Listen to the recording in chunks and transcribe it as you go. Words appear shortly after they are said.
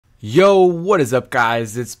Yo, what is up,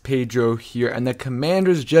 guys? It's Pedro here, and the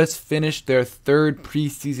Commanders just finished their third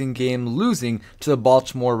preseason game, losing to the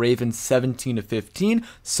Baltimore Ravens 17-15.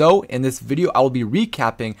 So, in this video, I will be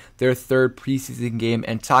recapping their third preseason game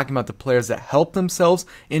and talking about the players that helped themselves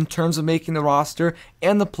in terms of making the roster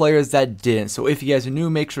and the players that didn't. So, if you guys are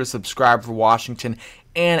new, make sure to subscribe for Washington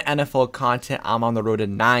and NFL content. I'm on the road to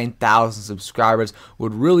 9,000 subscribers.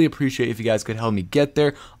 Would really appreciate if you guys could help me get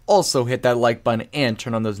there. Also, hit that like button and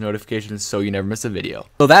turn on those notifications so you never miss a video.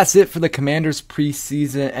 So that's it for the Commanders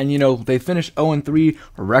preseason, and they finished 0-3.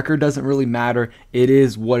 Record doesn't really matter. It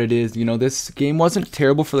is what it is. This game wasn't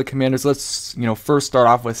terrible for the Commanders. Let's first start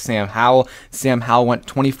off with Sam Howell. Sam Howell went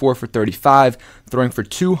 24 for 35, throwing for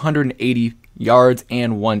 280 yards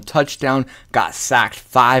and 1 touchdown, got sacked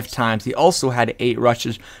 5 times. He also had 8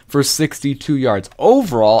 rushes for 62 yards.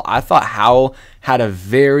 Overall, I thought Howell had a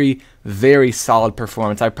very solid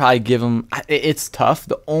performance. I'd probably give him, it's tough.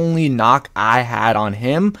 The only knock I had on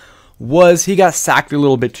him was he got sacked a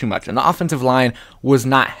little bit too much, and the offensive line was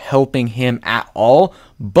not helping him at all.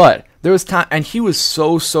 But there was time, and he was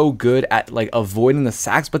so good at avoiding the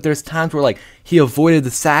sacks, but there's times where he avoided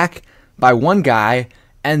the sack by one guy,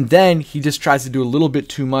 and then he just tries to do a little bit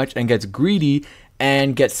too much and gets greedy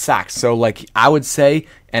and gets sacked. So I would say,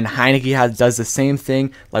 and Heineke does the same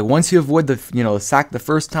thing. Once you avoid the sack the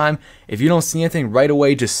first time, if you don't see anything right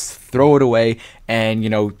away, just throw it away, and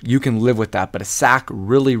you can live with that. But a sack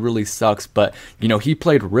really sucks. But he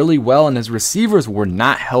played really well, and his receivers were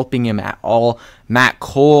not helping him at all. Matt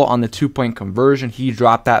Cole on the 2-point conversion, he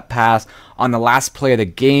dropped that pass on the last play of the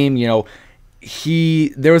game.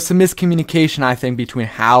 There was some miscommunication, I think, between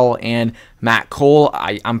Howell and Matt Cole.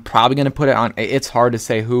 I'm probably going to put it on, it's hard to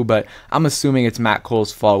say who, but I'm assuming it's Matt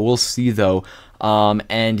Cole's fault. We'll see, though.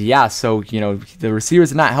 And yeah, so, the receivers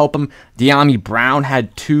did not help him. Dyami Brown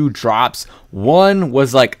had 2 drops. One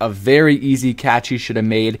was a very easy catch he should have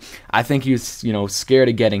made. I think he was, scared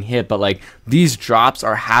of getting hit, but these drops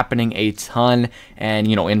are happening a ton. And,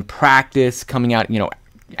 in practice, coming out,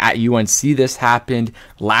 at UNC this happened.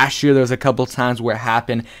 Last year there was a couple times where it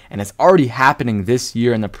happened, and it's already happening this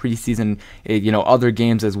year in the preseason, other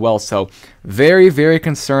games as well. So very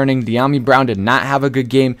concerning. Dyami Brown did not have a good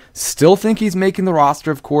game. Still think he's making the roster,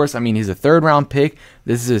 of course. I mean, he's a 3rd round pick.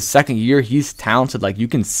 This is his 2nd year. He's talented. You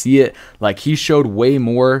can see it. He showed way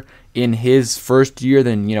more in his first year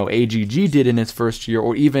than AGG did in his first year,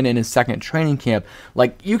 or even in his 2nd training camp.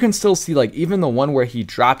 You can still see even the one where he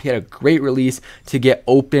dropped, he had a great release to get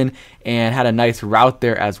open and had a nice route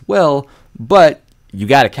there as well. But you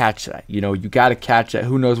got to catch that. You got to catch that.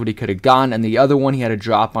 Who knows what he could have gone. And the other one, he had a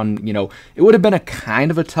drop on, it would have been a kind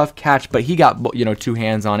of a tough catch, but he got 2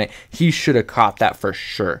 hands on it. He should have caught that for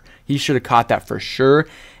sure.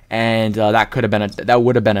 And that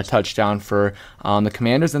would have been a touchdown for the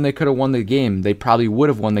Commanders, and they could have won the game. They probably would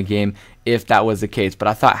have won the game if that was the case. But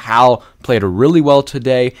I thought Howell played really well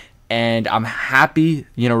today, and I'm happy.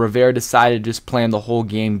 Rivera decided to just plan the whole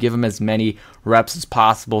game, give him as many reps as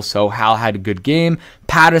possible. So Howell had a good game.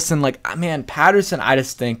 Patterson, Patterson, I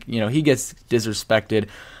just think he gets disrespected.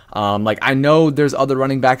 I know there's other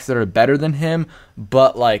running backs that are better than him,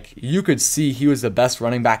 but you could see he was the best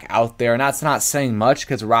running back out there, and that's not saying much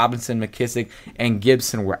because Robinson, McKissick, and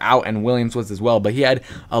Gibson were out, and Williams was as well. But he had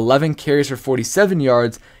 11 carries for 47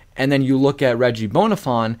 yards, and then you look at Reggie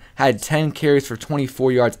Bonifon, had 10 carries for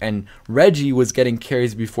 24 yards, and Reggie was getting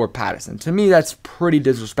carries before Patterson. To me, that's pretty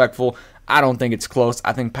disrespectful. I don't think it's close.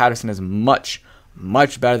 I think Patterson is much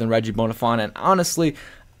better than Reggie Bonifon, and honestly,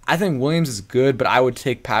 I think Williams is good, but I would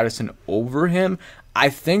take Patterson over him. I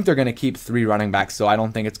think they're going to keep 3 running backs, so I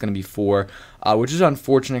don't think it's going to be 4, which is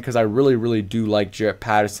unfortunate because I really do like Jarrett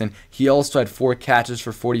Patterson. He also had 4 catches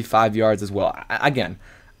for 45 yards as well. Again,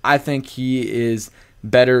 I think he is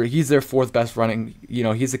better. He's their 4th best running,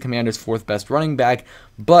 he's the Commanders' 4th best running back,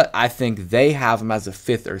 but I think they have him as the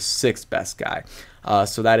 5th or 6th best guy.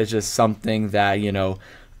 So that is just something that,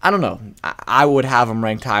 I don't know. I would have him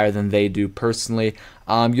ranked higher than they do personally.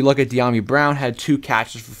 You look at Dyami Brown, had 2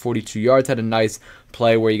 catches for 42 yards, had a nice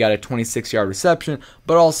play where he got a 26-yard reception,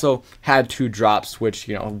 but also had 2 drops, which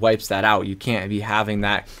wipes that out. You can't be having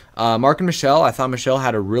that. Mark and Michelle, I thought Michelle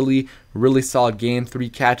had a really solid game. 3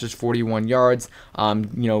 catches, 41 yards.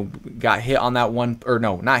 Got hit on that one, or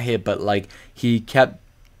no, not hit, but he kept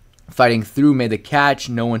fighting through, made the catch,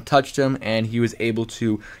 no one touched him, and he was able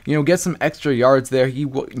to, get some extra yards there. He,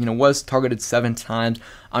 was targeted 7 times.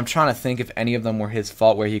 I'm trying to think if any of them were his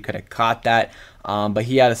fault where he could have caught that, but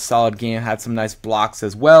he had a solid game, had some nice blocks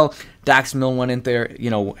as well. Dax Milne went in there,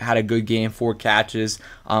 had a good game, 4 catches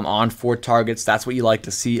on 4 targets. That's what you like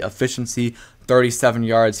to see, efficiency, 37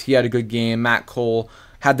 yards. He had a good game. Matt Cole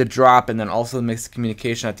had the drop and then also the mixed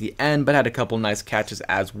communication at the end, but had a couple nice catches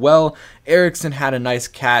as well. Erickson had a nice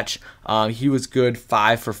catch. He was good,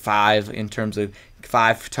 5 for 5 in terms of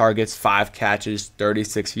 5 targets, 5 catches,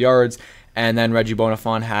 36 yards. And then Reggie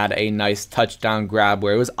Bonifant had a nice touchdown grab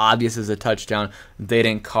where it was obvious as a touchdown. They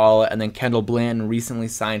didn't call it. And then Kendall Blanton, recently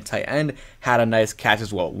signed tight end, had a nice catch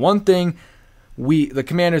as well. One thing, the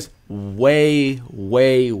Commanders, way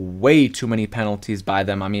too many penalties by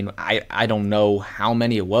them. I mean, I don't know how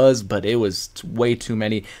many it was, but it was way too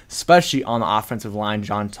many, especially on the offensive line.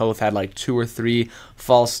 John Toth had like 2 or 3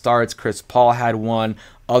 false starts. Chris Paul had 1.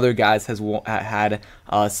 Other guys had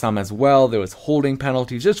some as well. There was holding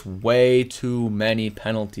penalties, just way too many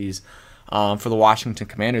penalties for the Washington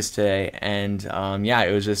Commanders today. And yeah,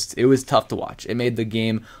 it was tough to watch. It made the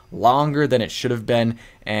game longer than it should have been.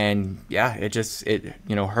 And yeah, it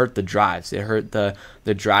hurt the drives. It hurt the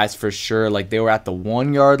drives for sure. Like, they were at the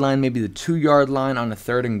 1 yard line, maybe the 2 yard line on a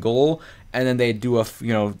 3rd and goal. And then they do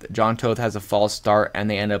John Toth has a false start, and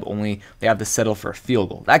they have to settle for a field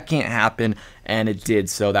goal. That can't happen, and it did,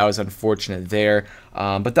 so that was unfortunate there.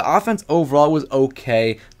 But the offense overall was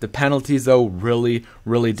okay. The penalties, though, really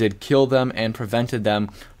did kill them and prevented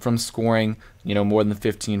them from scoring, more than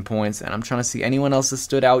 15 points. And I'm trying to see anyone else that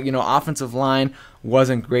stood out. Offensive line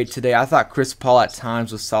wasn't great today. I thought Chris Paul at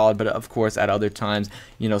times was solid, but of course at other times,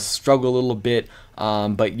 struggled a little bit.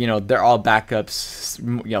 But they're all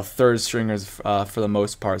backups, third stringers for the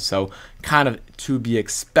most part, so kind of to be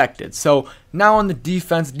expected. So now on the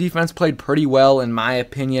defense played pretty well in my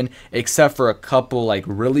opinion, except for a couple like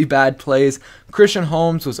really bad plays. Christian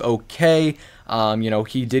Holmes was okay.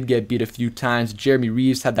 He did get beat a few times. Jeremy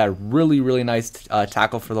Reeves had that really nice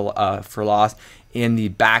tackle for loss in the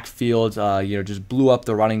backfield. Just blew up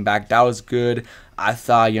the running back. That was good. I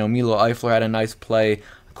thought Milo Eifler had a nice play.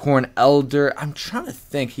 Corn Elder, I'm trying to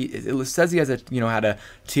think. It says he has had a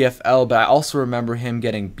TFL, but I also remember him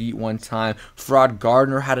getting beat one time. Fraud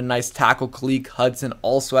Gardner had a nice tackle. Khaleke Hudson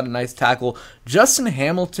also had a nice tackle. Justin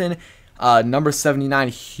Hamilton, number 79,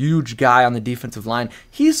 huge guy on the defensive line.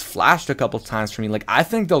 He's flashed a couple times for me. Like, I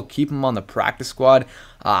think they'll keep him on the practice squad.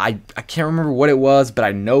 I can't remember what it was, but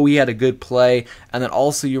I know he had a good play. And then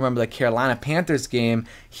also, you remember the Carolina Panthers game,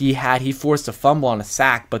 he forced a fumble on a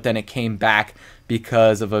sack, but then it came back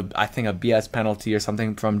because of I think a BS penalty or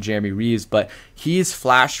something from Jeremy Reeves. But he's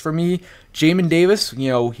flashed for me. Jamin Davis,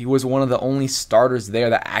 he was one of the only starters there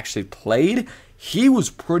that actually played. He was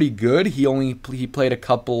pretty good. He played a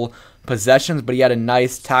couple possessions, but he had a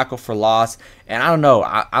nice tackle for loss. And I don't know,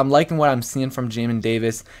 I'm liking what I'm seeing from Jamin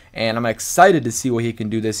Davis, and I'm excited to see what he can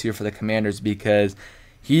do this year for the Commanders, because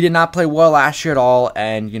he did not play well last year at all.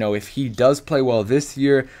 And if he does play well this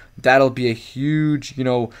year, that'll be a huge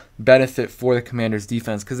benefit for the Commanders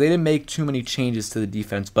defense, because they didn't make too many changes to the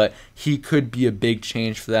defense, but he could be a big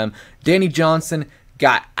change for them. Danny Johnson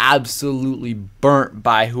got absolutely burnt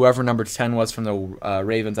by whoever number 10 was from the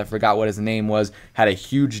Ravens. I forgot what his name was. Had a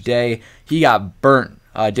huge day. He got burnt.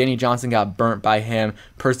 Danny Johnson got burnt by him.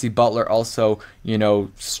 Percy Butler also,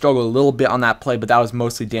 struggled a little bit on that play, but that was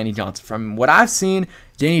mostly Danny Johnson. From what I've seen,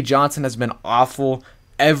 Danny Johnson has been awful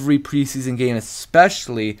every preseason game,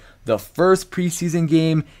 especially the first preseason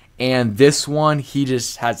game, and this one, he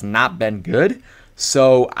just has not been good.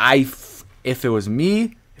 So if it was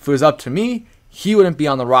up to me, he wouldn't be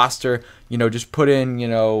on the roster. Just put in,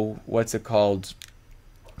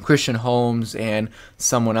 Christian Holmes and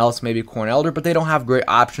someone else, maybe Corn Elder, but they don't have great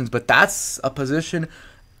options. But that's a position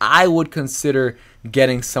I would consider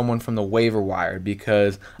getting someone from the waiver wire,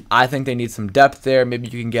 because I think they need some depth there. Maybe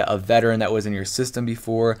you can get a veteran that was in your system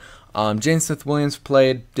before. James Smith-Williams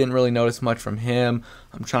played, didn't really notice much from him.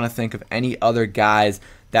 I'm trying to think of any other guys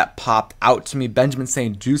that popped out to me. Benjamin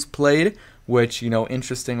St. Juste played, which,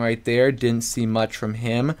 interesting right there. Didn't see much from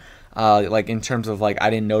him. In terms of, I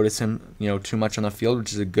didn't notice him, too much on the field,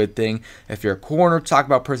 which is a good thing. If you're a corner, talk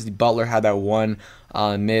about Percy Butler, had that one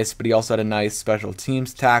miss, but he also had a nice special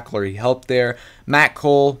teams tackle, or he helped there. Matt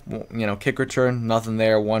Cole, kick return, nothing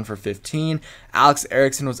there, 1 for 15. Alex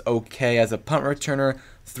Erickson was okay as a punt returner,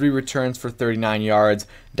 3 returns for 39 yards.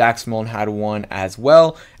 Dax Milne had 1 as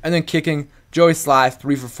well. And then kicking, Joey Sly,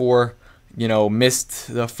 3 for 4.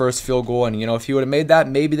 Missed the first field goal, and if he would have made that,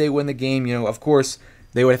 maybe they win the game. Of course,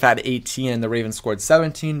 they would have had 18 and the Ravens scored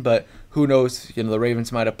 17, but who knows? The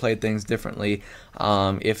Ravens might have played things differently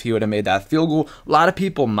if he would have made that field goal. A lot of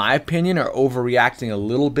people, in my opinion, are overreacting a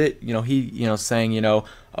little bit. Saying,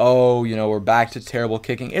 we're back to terrible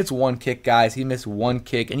kicking. It's one kick, guys. He missed one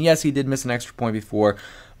kick, and yes, he did miss an extra point before,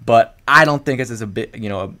 but I don't think it's as a bit,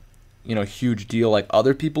 huge deal like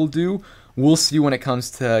other people do. we'll see when it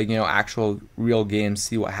comes to, you know, actual real games,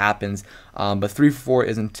 see what happens. But 3 for 4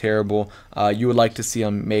 isn't terrible. You would like to see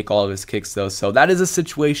him make all of his kicks though, so that is a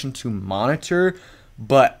situation to monitor,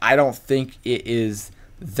 but I don't think it is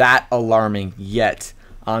that alarming yet.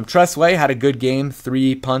 Tressway had a good game,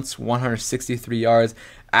 3 punts, 163 yards,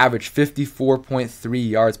 average 54.3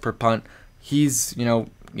 yards per punt. He's, you know,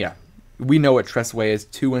 yeah, we know what Tressway is,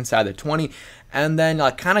 2 inside the 20. And then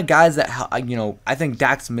kind of guys that, you know, I think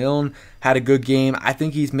Dax Milne had a good game. I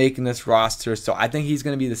think he's making this roster, so I think he's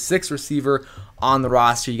going to be the 6th receiver on the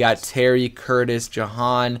roster. You got Terry, Curtis,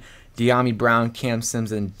 Jahan, Dyami Brown, Cam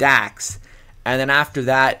Sims, and Dax. And then after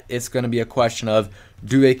that, it's going to be a question of,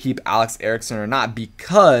 do they keep Alex Erickson or not?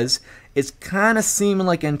 Because it's kind of seeming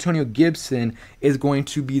like Antonio Gibson is going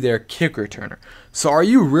to be their kick returner. So are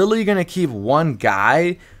you really going to keep one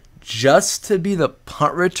guy just to be the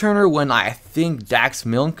punt returner when I think Dax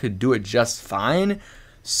Milne could do it just fine?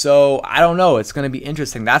 So I don't know. It's going to be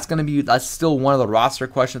interesting. That's still one of the roster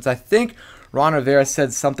questions. I think Ron Rivera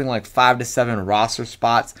said something like 5 to 7 roster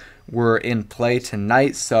spots were in play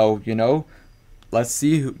tonight. So, you know, let's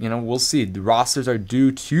see. You know, we'll see. The rosters are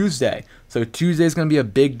due Tuesday. So Tuesday is going to be a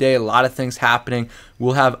big day. A lot of things happening.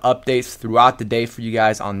 We'll have updates throughout the day for you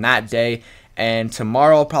guys on that day. And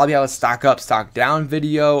tomorrow I'll probably have a stock up, stock down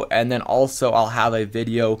video. And then also I'll have a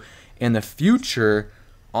video in the future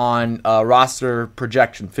on roster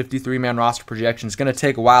projection, 53-man roster projection. It's going to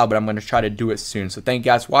take a while, but I'm going to try to do it soon. So thank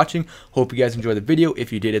you guys for watching. Hope you guys enjoyed the video.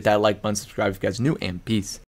 If you did, hit that like button, subscribe if you guys are new, and peace.